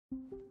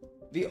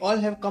We all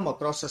have come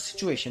across a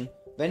situation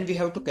when we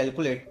have to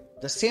calculate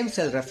the same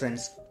cell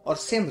reference or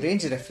same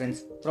range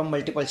reference from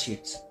multiple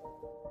sheets.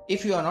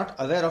 If you are not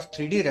aware of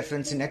 3D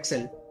reference in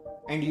Excel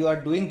and you are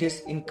doing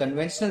this in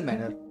conventional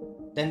manner,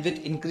 then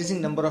with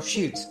increasing number of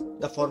sheets,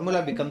 the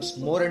formula becomes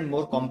more and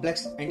more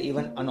complex and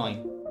even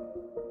annoying.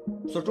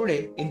 So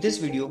today in this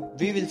video,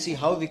 we will see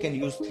how we can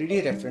use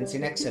 3D reference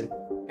in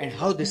Excel and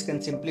how this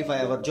can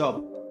simplify our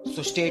job.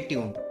 So stay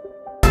tuned.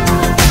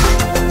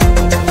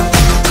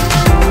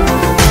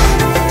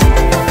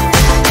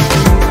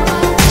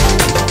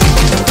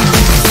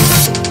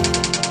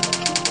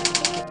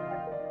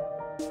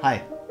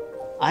 Hi,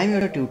 I am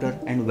your tutor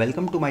and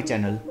welcome to my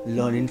channel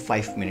Learn in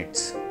 5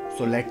 minutes.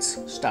 So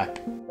let's start.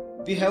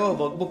 We have a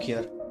workbook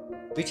here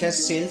which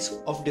has sales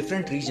of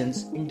different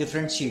regions in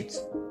different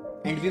sheets,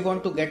 and we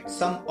want to get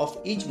sum of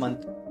each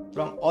month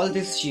from all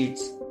these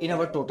sheets in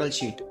our total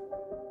sheet.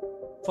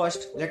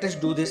 First, let us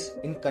do this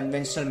in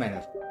conventional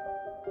manner.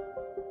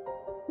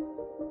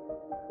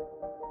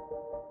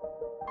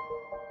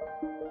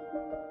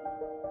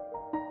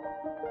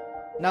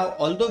 Now,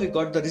 although we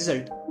got the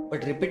result,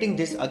 but repeating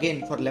this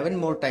again for 11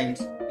 more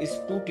times is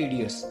too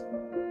tedious.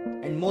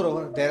 And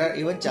moreover, there are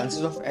even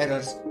chances of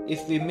errors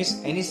if we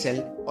miss any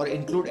cell or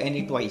include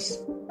any twice.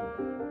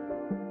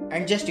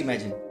 And just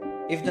imagine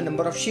if the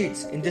number of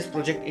sheets in this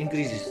project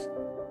increases.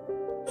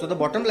 So the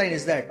bottom line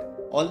is that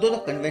although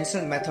the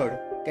conventional method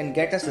can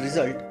get us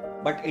result,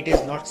 but it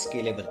is not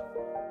scalable.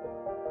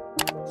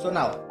 So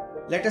now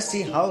let us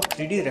see how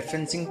 3D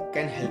referencing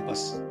can help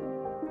us.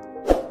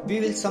 We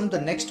will sum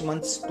the next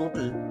month's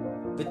total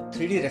with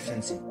 3D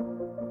referencing.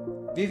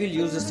 We will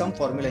use the sum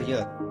formula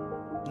here.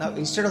 Now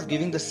instead of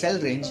giving the cell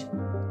range,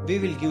 we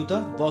will give the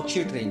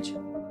worksheet range,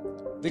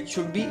 which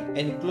should be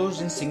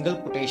enclosed in single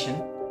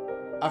quotation.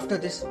 After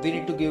this, we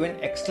need to give an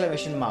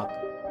exclamation mark,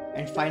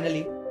 and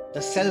finally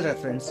the cell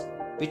reference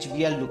which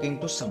we are looking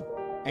to sum,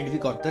 and we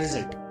got the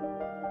result.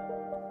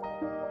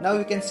 Now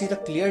we can see the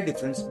clear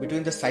difference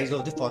between the size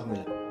of the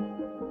formula.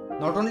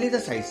 Not only the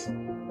size,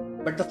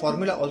 but the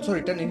formula also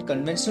written in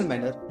conventional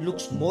manner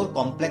looks more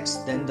complex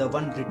than the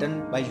one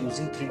written by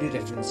using 3D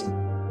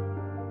referencing.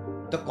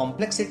 The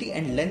complexity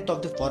and length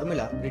of the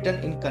formula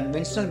written in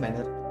conventional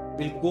manner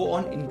will go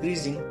on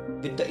increasing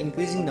with the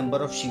increasing number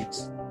of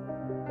sheets.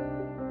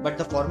 But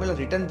the formula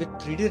written with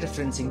 3D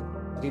referencing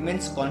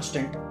remains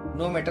constant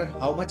no matter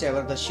how much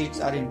ever the sheets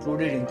are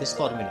included in this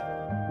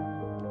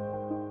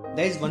formula.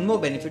 There is one more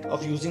benefit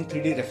of using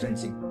 3D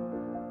referencing.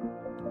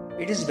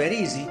 It is very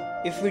easy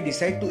if we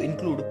decide to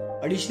include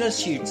additional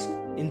sheets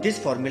in this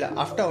formula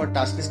after our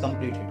task is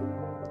completed.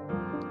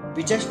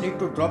 We just need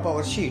to drop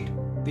our sheet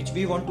which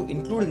we want to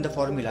include in the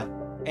formula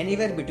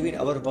anywhere between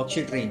our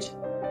worksheet range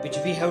which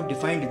we have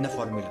defined in the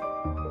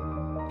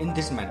formula. In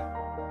this manner.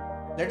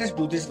 Let us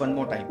do this one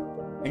more time,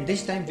 and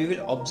this time we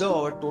will observe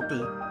our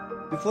total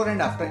before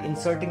and after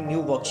inserting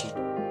new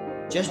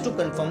worksheet, just to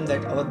confirm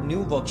that our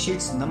new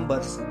worksheet's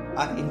numbers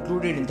are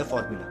included in the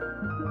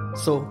formula.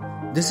 So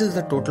this is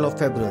the total of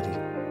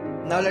February.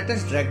 Now let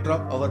us drag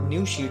drop our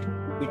new sheet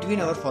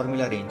between our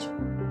formula range.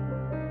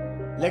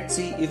 Let's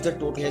see if the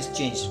total has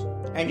changed,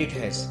 and it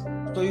has.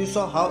 So you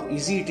saw how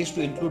easy it is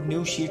to include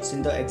new sheets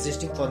in the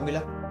existing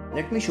formula.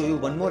 Let me show you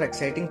one more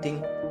exciting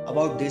thing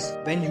about this.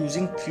 When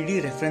using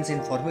 3D reference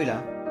in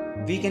formula,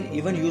 we can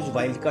even use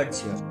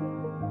wildcards here.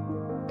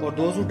 For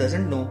those who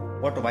doesn't know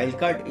what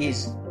wildcard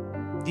is,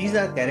 these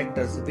are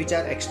characters which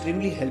are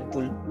extremely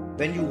helpful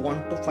when you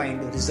want to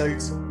find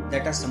results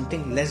that are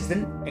something less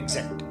than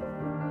exact.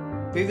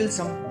 We will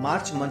sum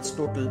March month's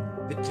total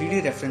with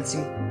 3D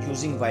referencing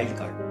using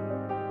wildcard.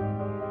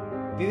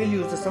 We will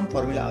use the sum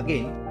formula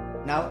again.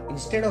 Now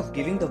instead of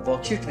giving the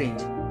worksheet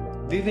range,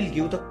 we will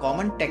give the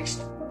common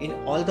text in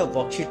all the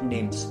worksheet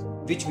names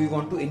which we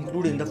want to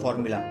include in the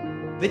formula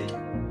with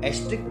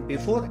asterisk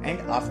before and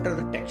after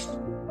the text,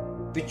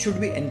 which should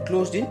be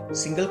enclosed in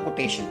single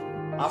quotation.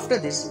 After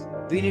this,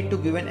 we need to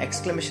give an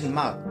exclamation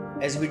mark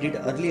as we did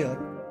earlier,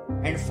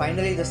 and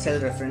finally the cell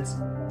reference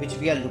which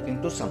we are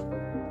looking to sum.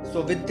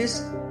 So with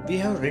this, we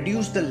have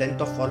reduced the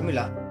length of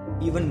formula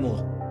even more,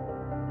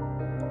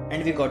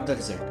 and we got the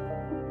result.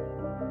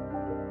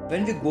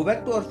 When we go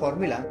back to our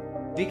formula,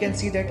 we can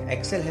see that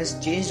Excel has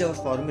changed our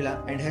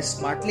formula and has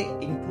smartly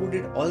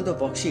included all the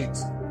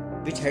worksheets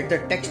which had the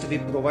text we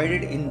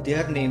provided in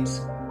their names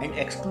and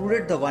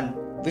excluded the one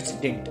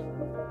which didn't.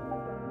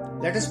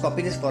 Let us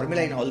copy this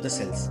formula in all the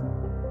cells.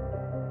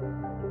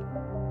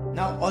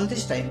 Now all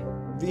this time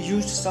we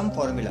used some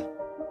formula,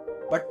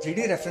 but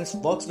 3D reference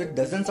works with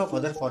dozens of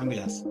other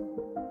formulas.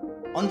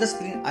 On the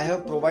screen I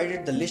have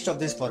provided the list of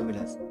these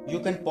formulas. You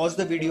can pause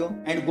the video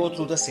and go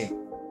through the same.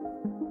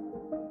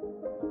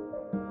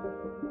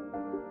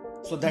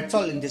 So that's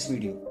all in this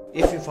video.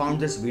 If you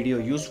found this video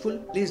useful,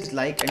 please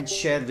like and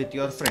share with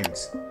your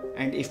friends.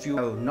 And if you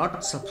have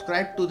not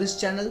subscribed to this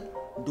channel,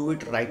 do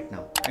it right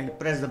now and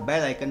press the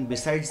bell icon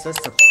besides the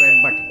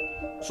subscribe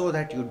button so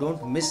that you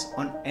don't miss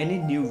on any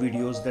new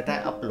videos that I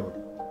upload.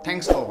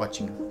 Thanks for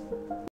watching.